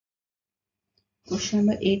Question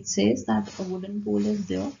number 8 says that a wooden pole is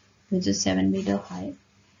there which is 7 meter high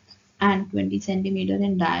and 20 centimeter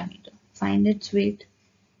in diameter. Find its weight.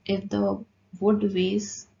 If the wood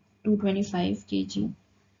weighs 225 kg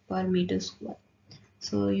per meter square.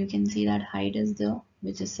 So you can see that height is there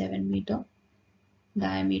which is 7 meter,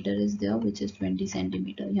 diameter is there which is 20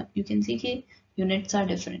 centimeter. You can see कि units are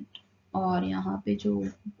different और यहाँ पे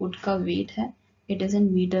जो wood का weight है it is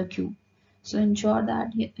in meter cube. So ensure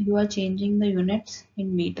that you are changing the units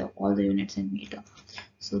in meter, all the units in meter.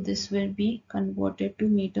 So this will be converted to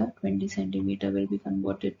meter, 20 centimeter will be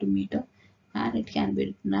converted to meter and it can be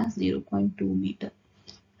written as 0.2 meter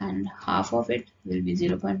and half of it will be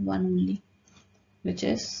 0.1 only, which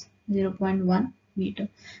is 0.1 meter.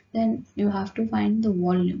 Then you have to find the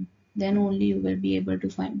volume, then only you will be able to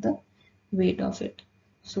find the weight of it.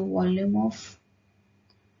 So volume of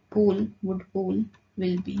pole, wood pole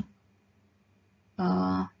will be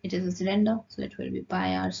it is a cylinder, so it will be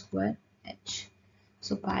pi r square h.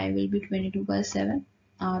 So pi will be 22 by 7,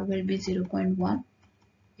 r will be 0.1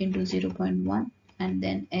 into 0.1 and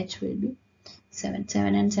then h will be 7.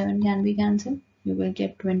 7 and 7 can be cancelled. You will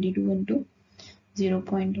get 22 into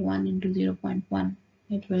 0.1 into 0.1.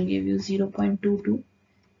 It will give you 0.22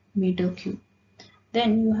 meter cube.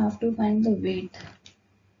 Then you have to find the weight.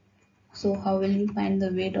 So how will you find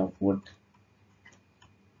the weight of wood?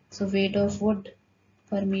 So weight of wood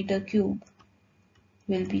per meter cube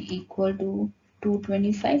will be equal to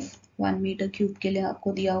 225. 1 meter cube के लिए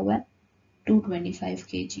आपको दिया हुआ है 225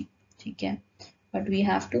 kg. ठीक है, but we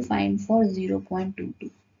have to find for 0.22.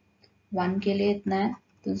 1 के लिए इतना है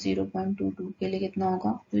तो 0.22 के लिए कितना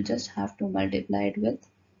होगा? You just have to multiply it with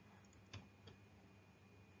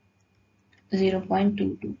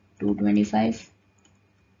 0.22. 225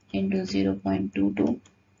 into 0.22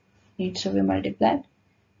 needs to be multiplied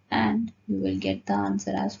and you will get the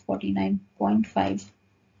answer as 49.5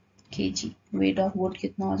 kg. Weight of wood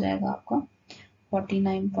कितना हो जाएगा आपका?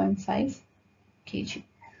 49.5 kg.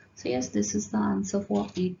 So yes, this is the answer for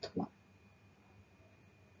 8th one.